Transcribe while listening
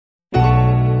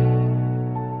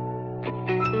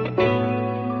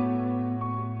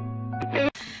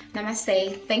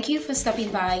Namaste. Thank you for stopping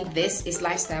by. This is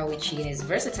Lifestyle with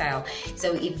Euniceversatile.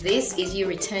 So if this is you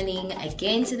returning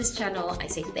again to this channel, I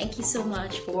say thank you so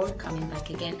much for coming back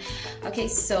again. Okay,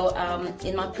 so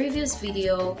in my previous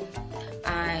video,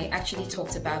 I actually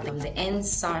talked about the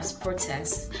EndSARS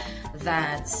Protest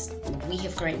that we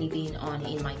have currently been on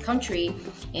in my country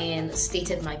and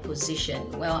stated my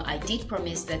position. Well, I did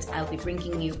promise that I'll be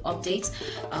bringing you updates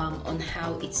on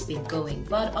how it's been going,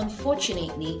 but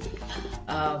unfortunately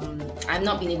I've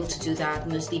not been able to do that,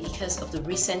 mostly because of the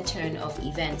recent turn of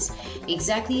events.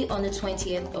 Exactly on the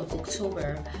 20th of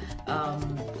October,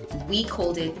 we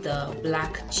called it the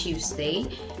Black Tuesday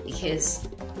because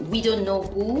we don't know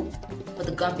who,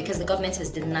 but because the government has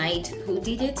denied who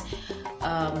did it.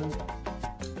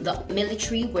 The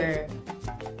military were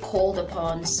called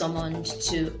upon, summoned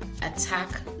to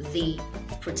attack the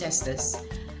protesters,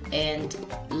 and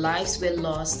lives were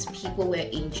lost, people were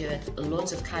injured,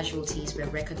 lots of casualties were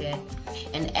recorded,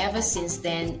 and ever since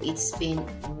then it's been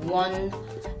one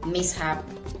mishap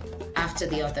after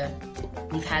the other.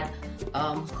 We've had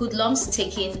hoodlums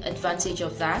taking advantage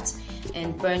of that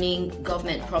and burning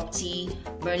government property,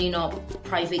 burning up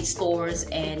private stores,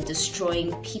 and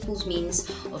destroying people's means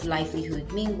of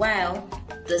livelihood. Meanwhile,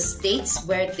 the states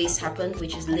where this happened,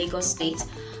 which is Lagos State,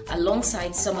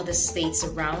 alongside some of the states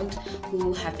around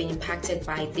who have been impacted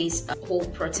by this whole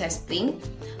protest thing,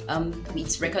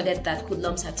 it's recorded that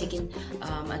hoodlums have taken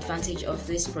advantage of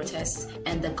this protest,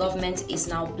 and the government is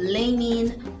now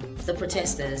blaming the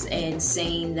protesters and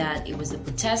saying that it was the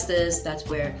protesters that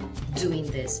were doing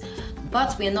this.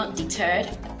 But we're not deterred.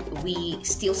 We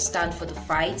still stand for the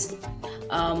fight.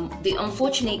 The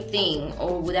unfortunate thing,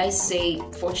 or would I say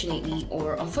fortunately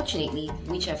or unfortunately,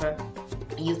 whichever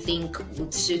you think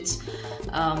would suit,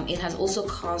 it has also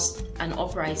caused an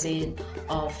uprising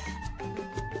of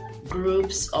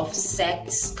groups of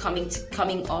sects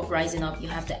coming up, rising up. You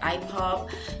have the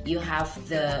IPOB, you have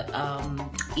the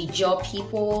Ijaw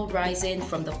people rising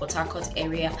from the Port Harcourt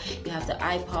area, you have the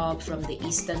IPOB from the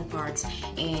eastern part,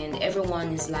 and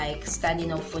everyone is like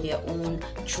standing up for their own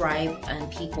tribe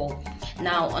and people.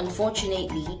 Now,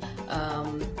 unfortunately,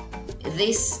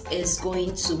 this is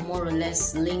going to more or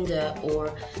less linger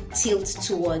or tilt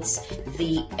towards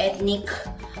the ethnic,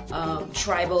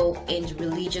 tribal and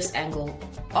religious angle.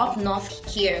 Up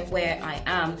north here where I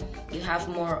am, you have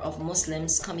more of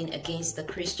Muslims coming against the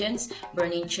Christians,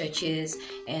 burning churches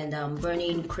and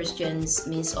burning Christians'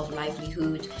 means of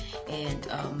livelihood and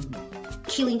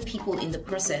killing people in the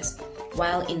process.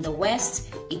 While in the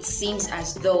west, it seems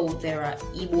as though there are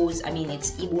Igbos,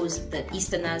 it's Igbos, the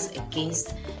Easterners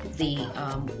against the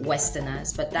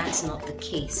Westerners, but that's not the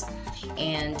case.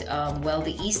 And well,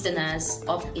 the Easterners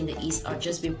up in the east are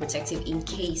just being protective in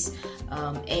case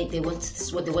there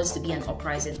wants to be an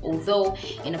uprising. Although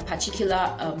in a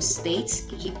particular state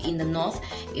in the north,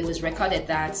 it was recorded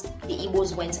that the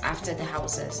Igbos went after the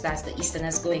Hausas. That's the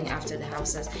Easterners going after the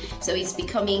Hausas. So it's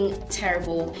becoming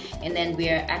terrible. And then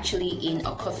we're actually in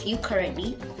a curfew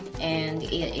currently, and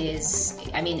it is,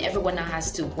 everyone now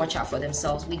has to watch out for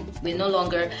themselves. We're no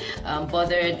longer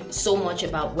bothered so much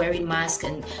about wearing masks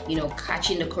and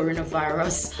catching the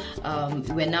coronavirus.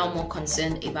 We're now more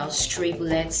concerned about stray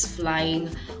bullets flying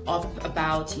up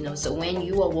about, so when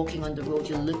you are walking on the road,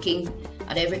 you're looking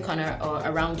at every corner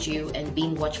around you and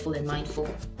being watchful and mindful.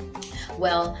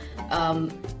 Well,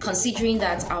 considering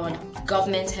that our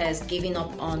government has given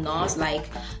up on us, like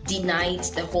denied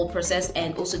the whole process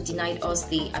and also denied us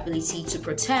the ability to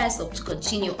protest or to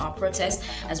continue our protest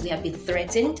as we have been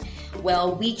threatened,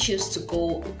 well, we choose to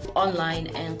go online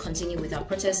and continue with our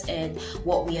protest and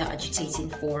what we are agitating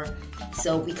for.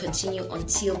 So we continue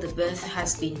until the birth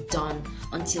has been done,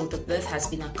 until the birth has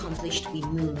been accomplished. We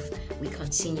move, we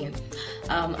continue.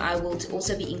 I will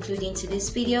also be including to this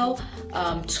video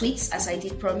tweets, as I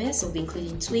did promise. I'll be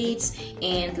including tweets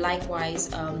and likewise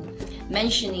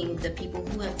mentioning the people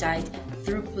who have died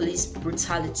through police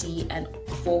brutality and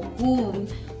for whom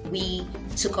we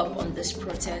took up on this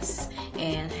protest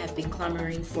and have been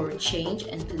clamoring for change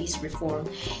and police reform.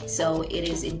 So it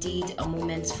is indeed a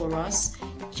moment for us.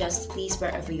 Just please,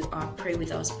 wherever you are, pray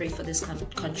with us, pray for this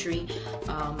country.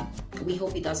 We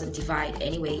hope it doesn't divide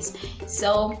anyways.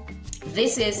 So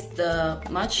this is the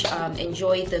much.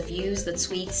 Enjoy the views, the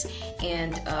tweets,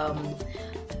 and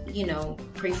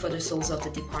pray for the souls of the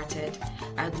departed.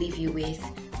 I'll leave you with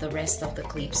the rest of the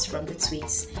clips from the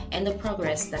tweets and the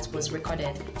progress that was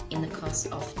recorded in the course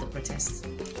of the protests.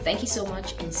 Thank you so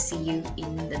much, and see you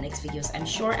in the next videos. I'm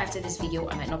sure after this video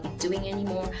I might not be doing any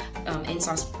more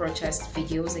EndSARS Protest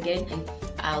videos again, and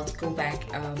I'll go back,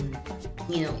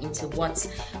 you know, into what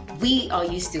we are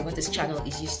used to, what this channel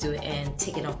is used to, and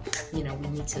take it up. You know, we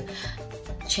need to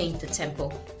change the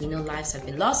tempo. We know lives have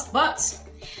been lost, but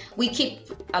we keep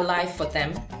alive for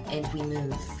them and we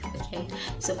move. Okay,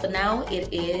 so for now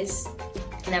it is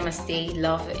namaste,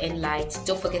 love and light.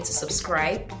 Don't forget to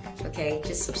subscribe. Okay,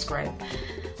 just subscribe.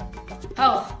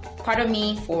 Oh, pardon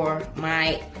me for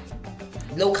my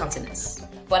low countenance,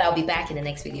 but I'll be back in the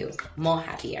next video more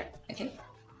happier. Okay,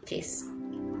 peace.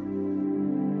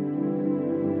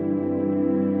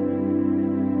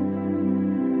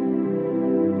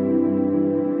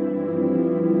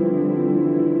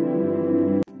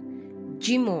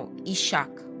 Jimo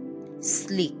Ishak,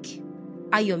 Slick,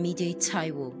 Ayomide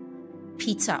Taiwo,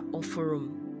 Peter Oforum,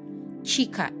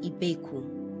 Chika Ibeku,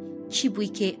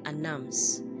 Chibuike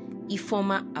Anams,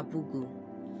 Ifoma Abugu,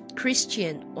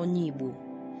 Christian Onibu,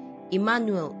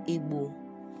 Emmanuel Igbo,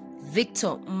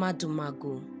 Victor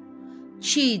Madumago,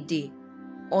 Chidi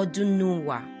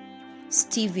Odunuwa,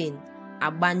 Stephen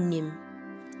Abanim,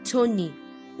 Tony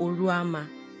Oruama,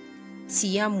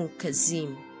 Tiamu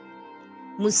Kazim,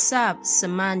 Musab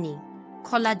Samani,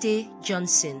 Kolade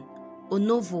Johnson,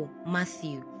 Onovo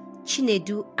Matthew,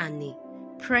 Chinedu Ane,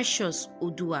 Precious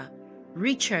Odua,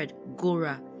 Richard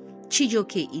Gora,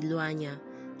 Chijoke Iluanya,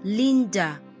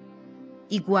 Linda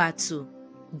Iguatu,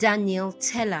 Daniel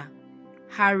Teller,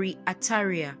 Harry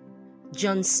Ataria,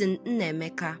 Johnson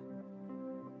Nemeka,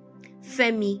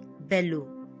 Femi Bello,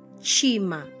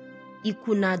 Chima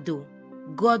Ikunado,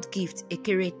 God Gift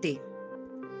Ekerete,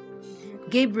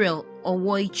 Gabriel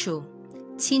Owoicho,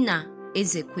 Tina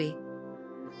Ezekwe,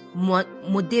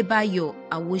 Modebayo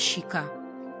Awoshika,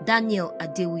 Daniel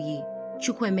Adewuye,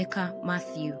 Chukwemeka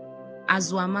Matthew,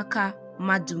 Azwamaka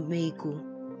Madumeko,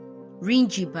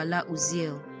 Rinji Bala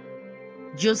Uziel,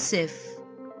 Joseph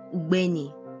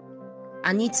Ugbeni,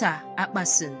 Anita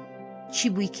Akbason,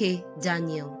 Chibuike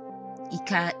Daniel,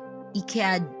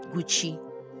 Ikeaguchi,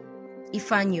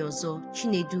 Ifeanyi Ozo,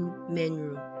 Chinedu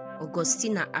Menru,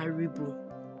 Augustina Aribu,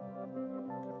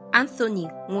 Anthony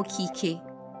Nwokike,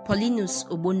 Paulinus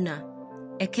Obonna,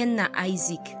 Ekenna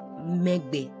Isaac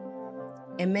Megbe,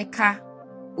 Emeka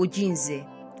Ojinze,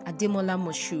 Ademola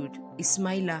Moshood,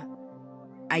 Ismaila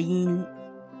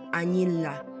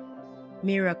Anyila,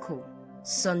 Miracle,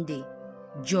 Sunday,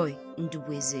 Joy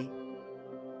Nduweze.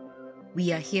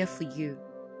 We are here for you.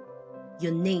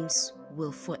 Your names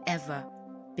will forever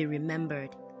be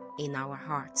remembered in our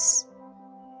hearts.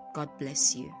 God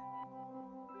bless you.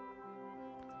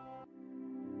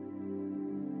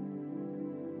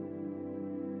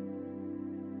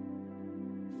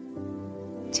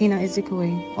 Tina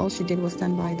Ezekwe, all she did was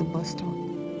stand by the bus stop.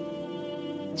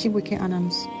 Chibuike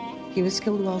Anams, he was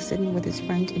killed while sitting with his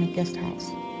friend in a guest house.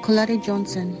 Kolade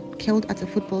Johnson, killed at a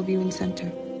football viewing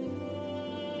center.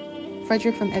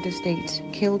 Frederick from Edo State,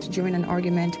 killed during an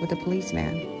argument with a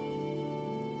policeman.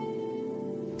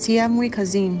 Tiamwe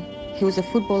Kazim, he was a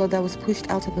footballer that was pushed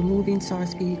out of a moving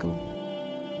SARS vehicle.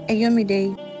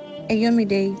 Ayomide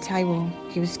Taiwo,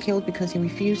 he was killed because he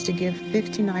refused to give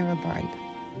 50 naira bribe.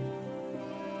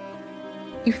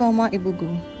 Ifeoma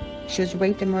Ibugu, she was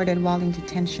raped and murdered while in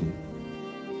detention.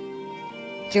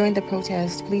 During the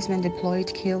protest, policemen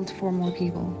deployed, killed 4 more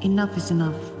people. Enough is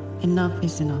enough. Enough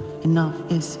is enough.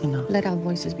 Enough is enough. Let our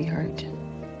voices be heard.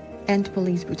 End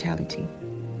police brutality.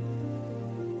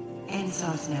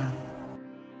 EndSARS now.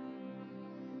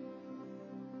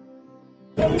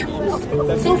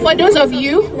 So for those of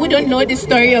you who don't know the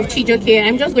story of Chijoke,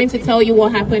 I'm just going to tell you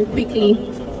what happened quickly.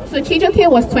 So Chijoke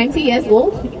was 20 years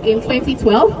old in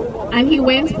 2012 and he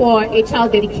went for a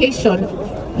child dedication.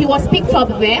 He was picked up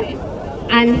there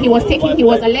and he was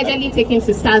allegedly taken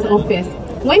to SARS office.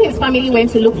 When his family went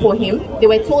to look for him, they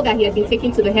were told that he had been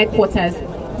taken to the headquarters.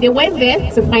 They went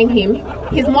there to find him.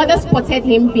 His mother spotted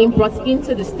him being brought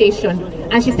into the station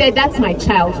and she said, "That's my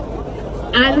child."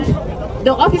 And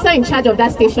the officer in charge of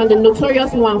that station, the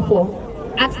notorious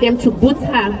Nwanfo, asked them to boot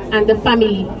her and the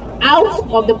family out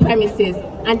of the premises,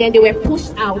 and then they were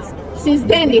pushed out. Since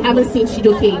then, they haven't seen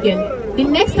Chijoke again. The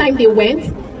next time they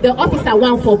went, the officer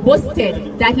Nwanfo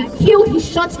boasted that he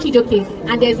shot Chijoke,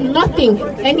 and there's nothing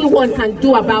anyone can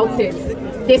do about it.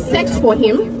 They searched for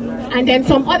him, and then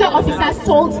some other officers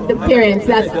told the parents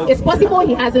that it's possible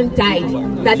he hasn't died,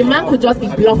 that the man could just be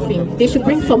bluffing. They should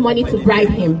bring some money to bribe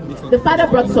him. The father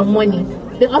brought some money.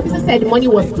 The officer said the money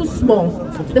was too small.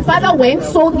 The father went,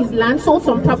 sold his land, sold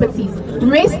some properties,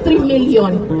 raised 3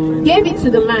 million, gave it to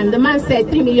the man. The man said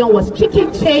 3 million was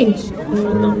chicken change.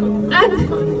 And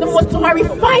the most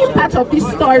horrifying part of this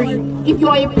story, if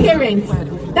you're a parent,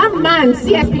 that man,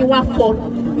 CSP Wafo,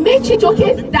 made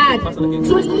Chijoke's dad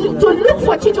to look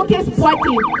for Chijoke's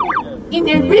body in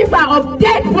a river of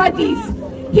dead bodies.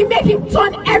 He made him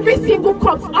turn every single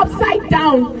corpse upside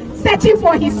down, searching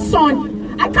for his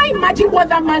son. I can't imagine what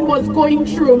that man was going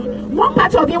through. One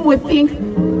part of him would think,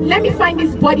 let me find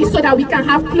this body so that we can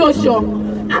have closure.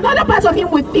 Another part of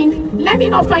him would think, let me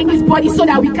not find this body so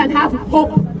that we can have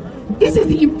hope. This is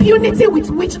the impunity with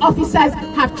which officers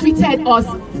have treated us.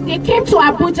 They came to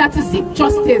Abuja to seek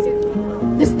justice.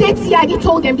 The state CID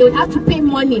told them they would have to pay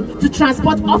money to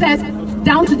transport officers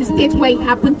down to the state where it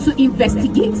happened to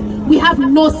investigate. We have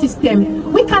no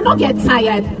system. We cannot get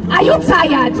tired. Are you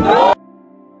tired?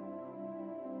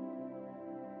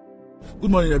 Good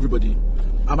morning, everybody.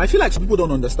 I feel like some people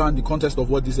don't understand the context of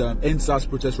what this EndSARS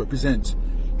Protest represents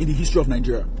in the history of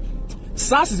Nigeria.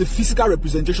 SARS is a physical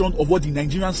representation of what the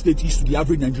Nigerian state is to the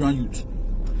average Nigerian youth.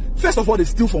 First of all, they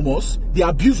steal from us, they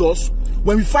abuse us.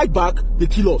 When we fight back, they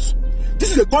kill us.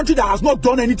 This is a country that has not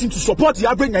done anything to support the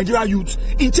average Nigerian youth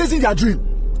in chasing their dream.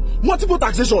 Multiple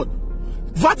taxation.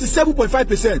 VAT is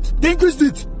 7.5%. They increased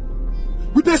it.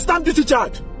 We pay stamp duty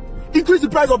charge. Increased the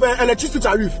price of electricity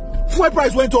tariff. Fuel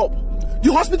price went up.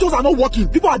 The hospitals are not working.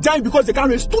 People are dying because they can't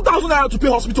raise 2,000 naira to pay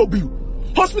hospital bill.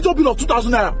 Hospital bill of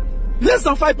 2,000 naira. Less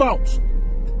than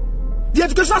 £5. The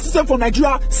educational system for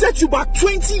Nigeria sets you back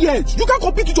 20 years. You can't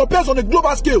compete with your peers on a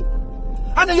global scale.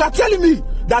 And then you are telling me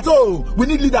that, oh, we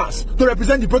need leaders to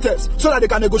represent the protest so that they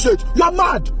can negotiate. You are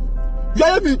mad. You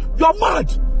hear me? You are mad.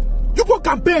 You both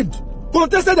campaigned,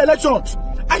 contested elections,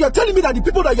 and you are telling me that the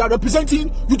people that you are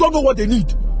representing, you don't know what they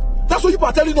need. That's what people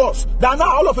are telling us. That now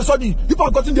all of a sudden, people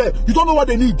have gotten there, you don't know what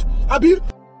they need. Abi,